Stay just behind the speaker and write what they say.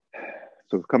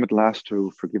So we've come at last to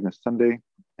Forgiveness Sunday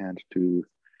and to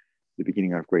the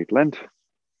beginning of Great Lent.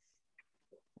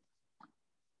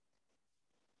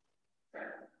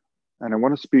 And I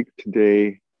want to speak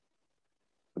today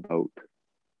about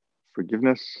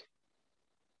forgiveness,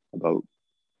 about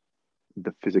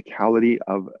the physicality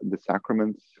of the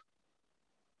sacraments,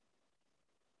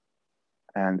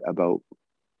 and about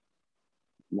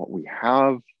what we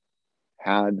have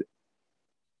had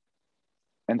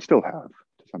and still have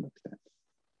to some extent.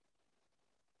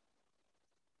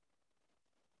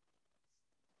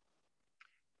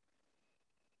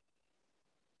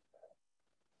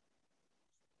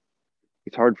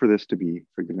 It's hard for this to be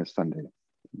Forgiveness Sunday,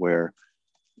 where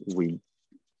we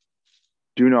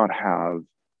do not have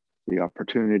the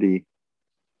opportunity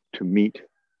to meet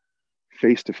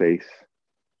face to face,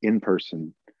 in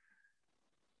person,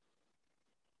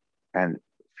 and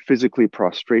physically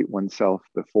prostrate oneself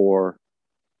before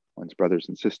one's brothers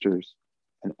and sisters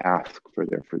and ask for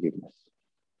their forgiveness.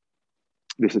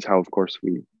 This is how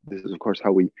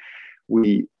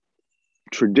we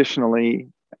traditionally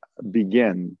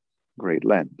begin Great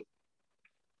Lent.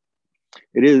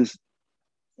 It is,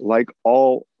 like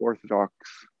all Orthodox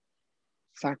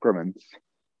sacraments,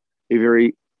 a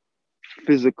very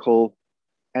physical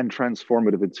and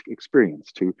transformative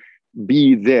experience to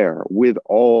be there with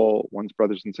all one's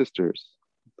brothers and sisters,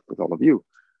 with all of you,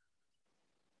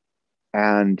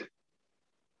 and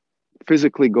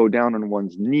physically go down on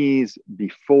one's knees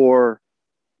before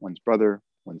one's brother,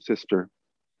 one's sister,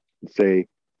 and say,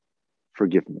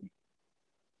 "Forgive me."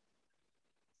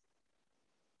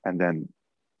 And then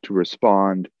to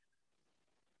respond,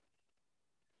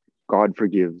 "God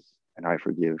forgives and I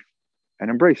forgive,"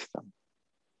 and embrace them.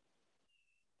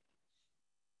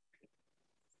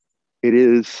 It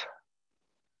is,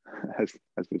 as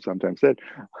we've sometimes said,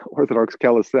 Orthodox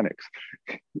calisthenics.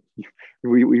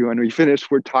 When we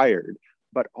finish, we're tired,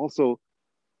 but also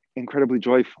incredibly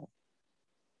joyful.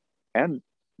 And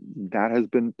that has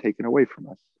been taken away from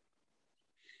us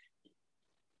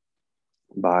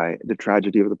by the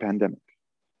tragedy of the pandemic.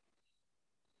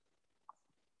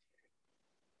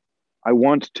 I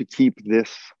want to keep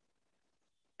this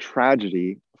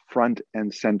tragedy front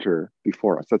and center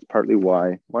before us. That's partly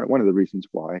why, one of the reasons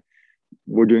why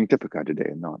we're doing Typica today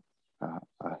and not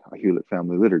a Hewlett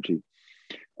family liturgy.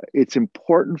 It's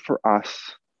important for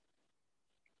us,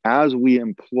 as we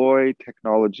employ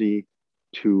technology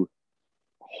to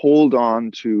hold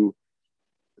on to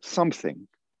something,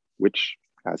 which,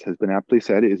 as has been aptly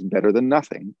said, is better than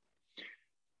nothing.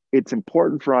 It's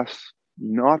important for us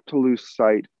not to lose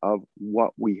sight of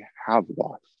what we have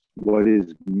lost, what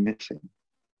is missing,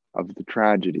 of the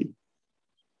tragedy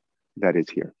that is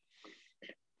here.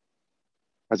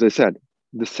 As I said,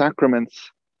 the sacraments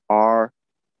are,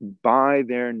 by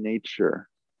their nature,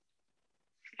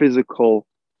 physical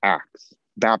acts.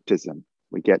 Baptism,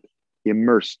 we get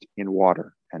immersed in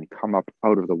water and come up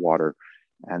out of the water.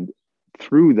 And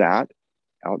through that,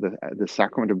 the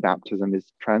sacrament of baptism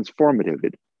is transformative.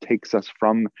 It takes us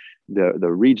from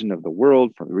the region of the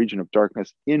world, from the region of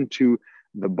darkness, into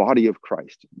the body of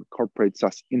Christ. It incorporates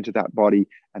us into that body,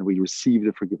 and we receive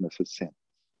the forgiveness of sin.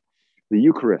 The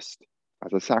Eucharist,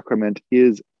 as a sacrament,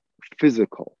 is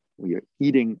physical. We are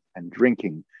eating and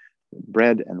drinking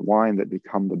bread and wine that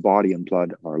become the body and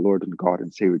blood of our Lord and God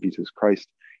and Savior Jesus Christ.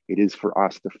 It is for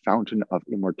us the fountain of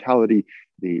immortality,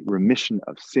 the remission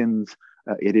of sins.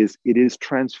 It is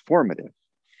transformative.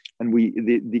 And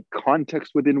the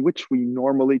context within which we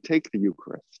normally take the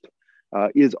Eucharist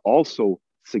is also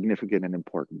significant and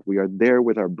important. We are there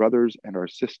with our brothers and our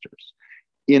sisters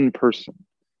in person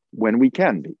when we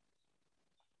can be.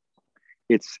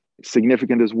 It's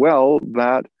significant as well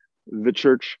that the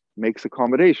church makes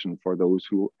accommodation for those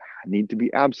who need to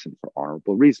be absent for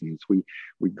honorable reasons. We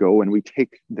go and we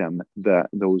take them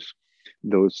those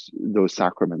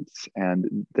sacraments,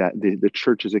 and that the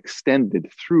church is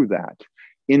extended through that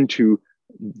into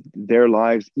their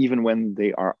lives, even when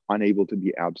they are unable to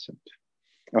be absent.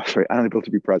 Unable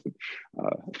to be present,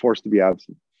 forced to be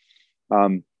absent.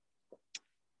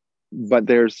 But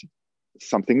there's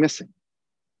something missing.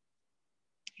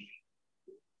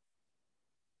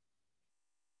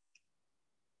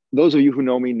 Those of you who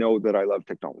know me know that I love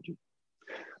technology.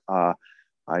 I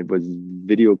was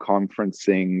video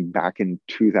conferencing back in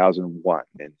 2001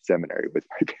 in seminary with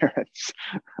my parents.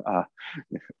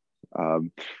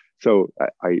 So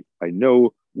I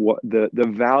know what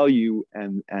the value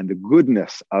and the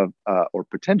goodness of or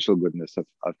potential goodness of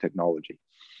technology.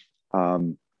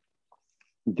 I'm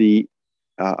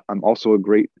also a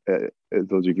great,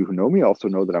 those of you who know me also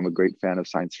know that I'm a great fan of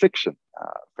science fiction,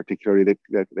 particularly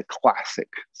the classic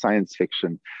science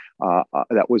fiction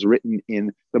that was written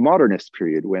in the modernist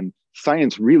period when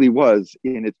science really was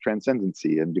in its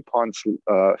transcendency, and DuPont's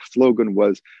slogan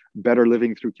was "Better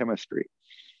living through chemistry."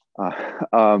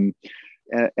 And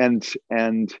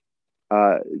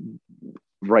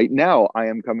right now, I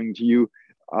am coming to you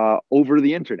over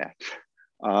the internet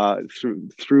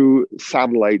through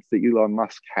satellites that Elon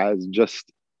Musk has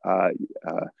just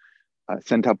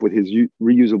sent up with his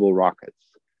reusable rockets.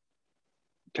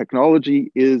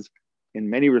 Technology is, in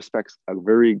many respects, a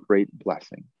very great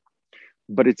blessing.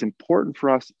 But it's important for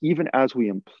us, even as we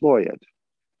employ it,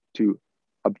 to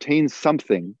obtain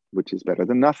something, which is better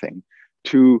than nothing,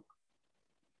 to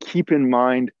keep in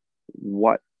mind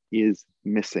what is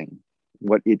missing,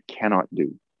 what it cannot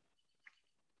do.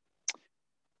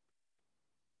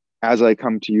 As I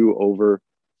come to you over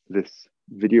this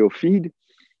video feed,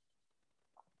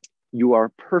 you are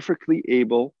perfectly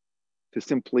able to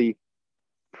simply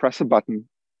press a button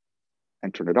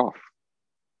and turn it off.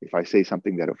 If I say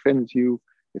something that offends you,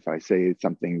 if I say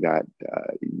something that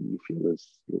you feel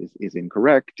is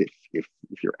incorrect, if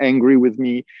you're angry with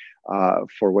me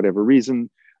for whatever reason,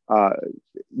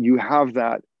 you have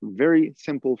that very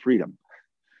simple freedom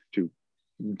to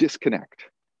disconnect.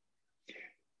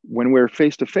 When we're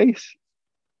face to face,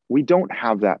 we don't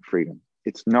have that freedom.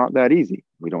 It's not that easy.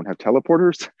 We don't have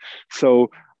teleporters.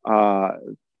 So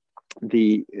when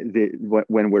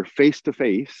we're face to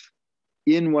face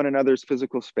in one another's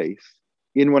physical space,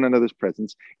 in one another's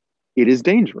presence, it is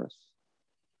dangerous.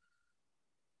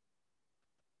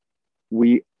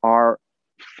 We are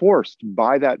forced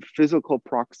by that physical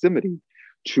proximity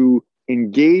to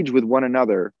engage with one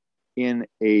another in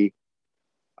a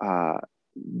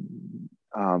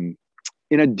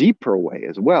deeper way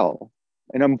as well,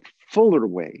 in a fuller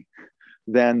way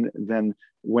than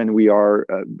when we are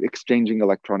exchanging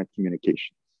electronic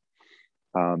communications.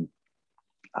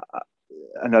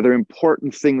 Another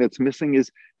important thing that's missing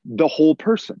is the whole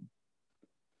person.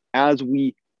 As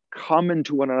we come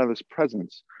into one another's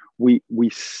presence, we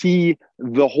see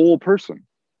the whole person,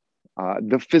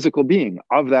 the physical being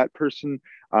of that person,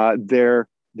 their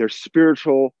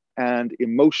spiritual and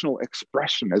emotional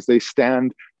expression as they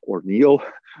stand or kneel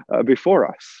before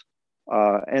us.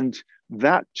 And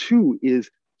that too is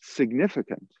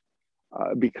significant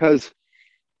because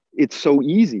it's so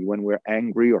easy when we're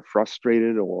angry or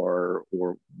frustrated or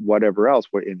whatever else,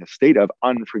 we're in a state of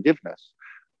unforgiveness,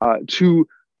 to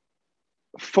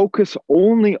focus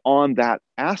only on that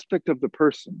aspect of the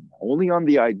person, only on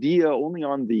the idea, only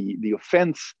on the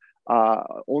offense,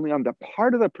 only on the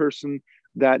part of the person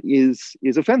that is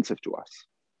offensive to us,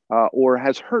 or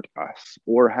has hurt us,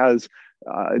 or has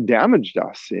damaged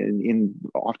us in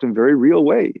often very real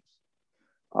ways.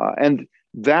 And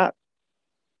that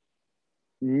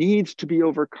needs to be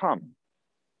overcome.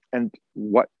 And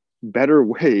what better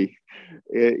way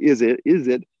is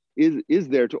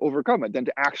there to overcome it than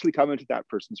to actually come into that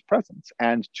person's presence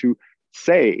and to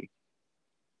say,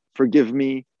 forgive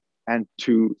me, and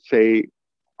to say,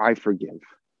 I forgive.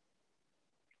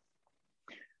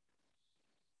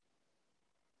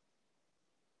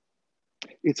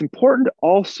 It's important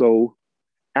also,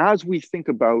 as we think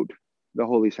about the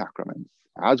Holy Sacraments,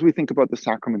 as we think about the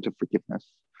sacrament of forgiveness,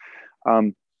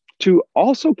 to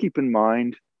also keep in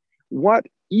mind what,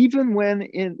 even when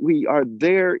we are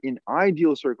there in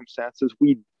ideal circumstances,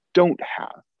 we don't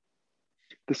have.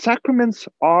 The sacraments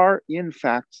are, in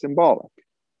fact, symbolic.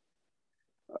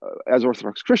 As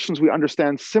Orthodox Christians, we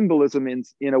understand symbolism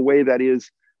in a way that is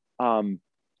a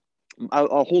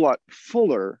whole lot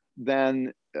fuller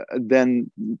than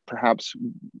perhaps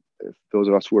those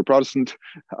of us who are Protestant,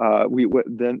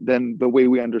 than the way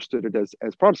we understood it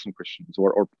as Protestant Christians,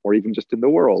 or even just in the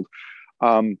world.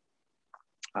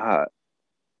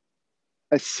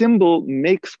 A symbol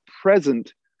makes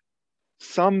present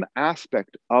some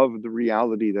aspect of the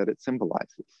reality that it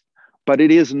symbolizes, but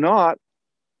it is not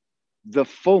the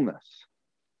fullness.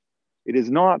 It is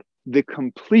not the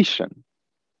completion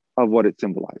of what it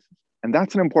symbolizes. And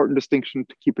that's an important distinction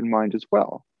to keep in mind as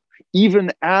well.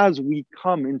 Even as we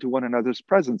come into one another's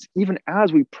presence, even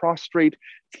as we prostrate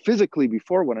physically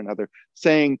before one another,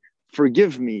 saying,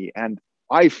 forgive me, and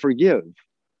I forgive,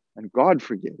 and God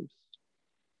forgives.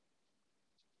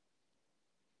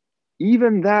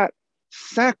 Even that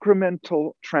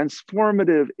sacramental,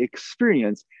 transformative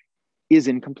experience is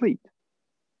incomplete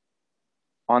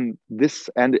on this,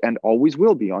 and always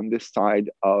will be on this side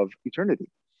of eternity.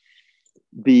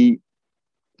 We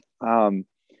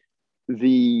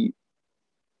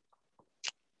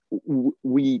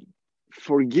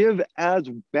forgive as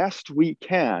best we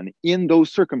can in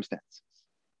those circumstances.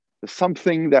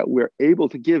 Something that we're able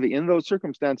to give in those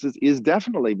circumstances is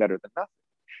definitely better than nothing.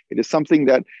 It is something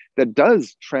that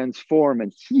does transform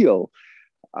and heal,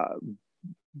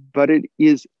 but it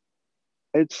is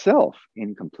itself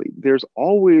incomplete. There's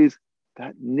always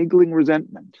that niggling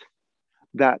resentment,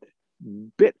 that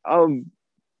bit of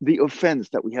the offense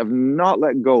that we have not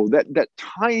let go, that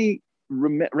tiny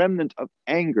remnant of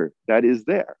anger that is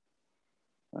there.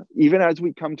 Even as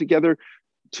we come together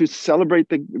to celebrate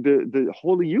the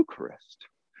Holy Eucharist,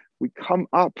 we come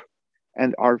up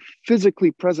and are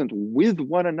physically present with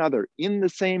one another in the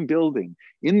same building,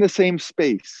 in the same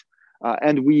space,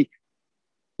 and we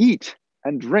eat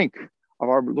and drink of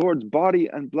our Lord's body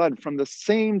and blood from the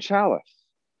same chalice.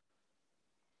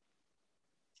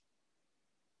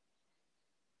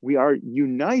 We are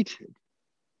united,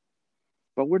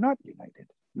 but we're not united,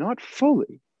 not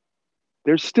fully.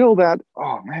 There's still that,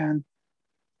 oh man,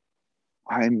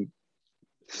 I'm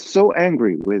so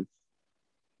angry with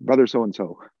brother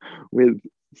so-and-so, with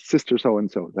sister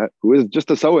so-and-so, that who is just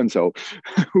a so-and-so,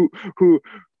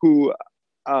 who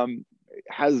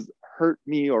has hurt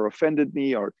me or offended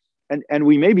me, and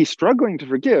we may be struggling to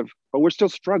forgive, but we're still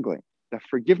struggling. That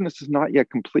forgiveness is not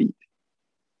yet complete.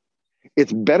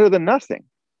 It's better than nothing.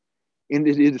 And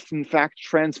it is in fact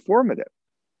transformative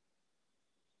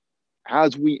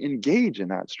as we engage in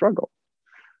that struggle,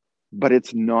 but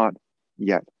it's not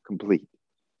yet complete.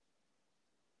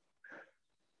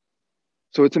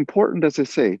 So it's important, as I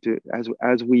say, to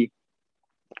as we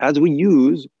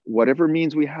use whatever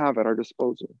means we have at our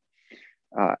disposal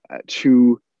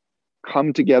to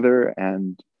come together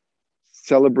and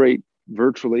celebrate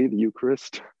virtually the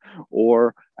Eucharist,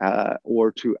 or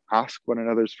to ask one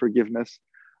another's forgiveness,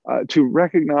 to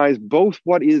recognize both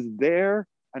what is there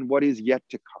and what is yet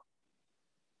to come,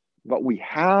 what we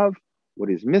have, what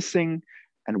is missing,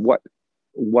 and what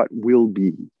will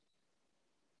be.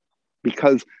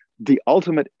 Because the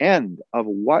ultimate end of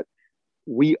what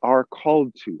we are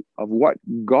called to, of what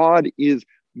God is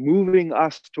moving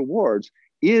us towards,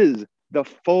 is the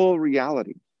full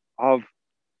reality of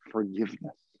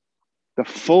forgiveness, the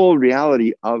full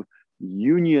reality of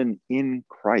union in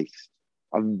Christ,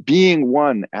 of being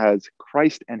one as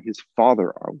Christ and his Father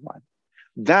are one.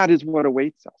 That is what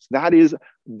awaits us. That is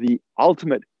the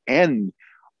ultimate end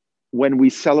when we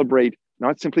celebrate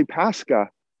not simply Pascha,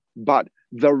 but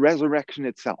the resurrection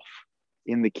itself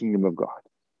in the kingdom of God.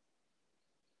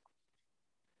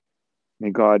 May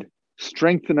God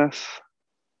strengthen us,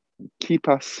 keep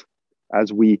us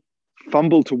as we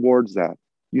fumble towards that,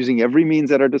 using every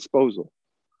means at our disposal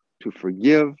to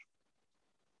forgive,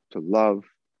 to love,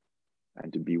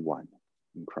 and to be one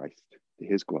in Christ, to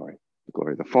his glory, the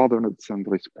glory of the Father and of the Son and of the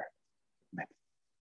Holy Spirit.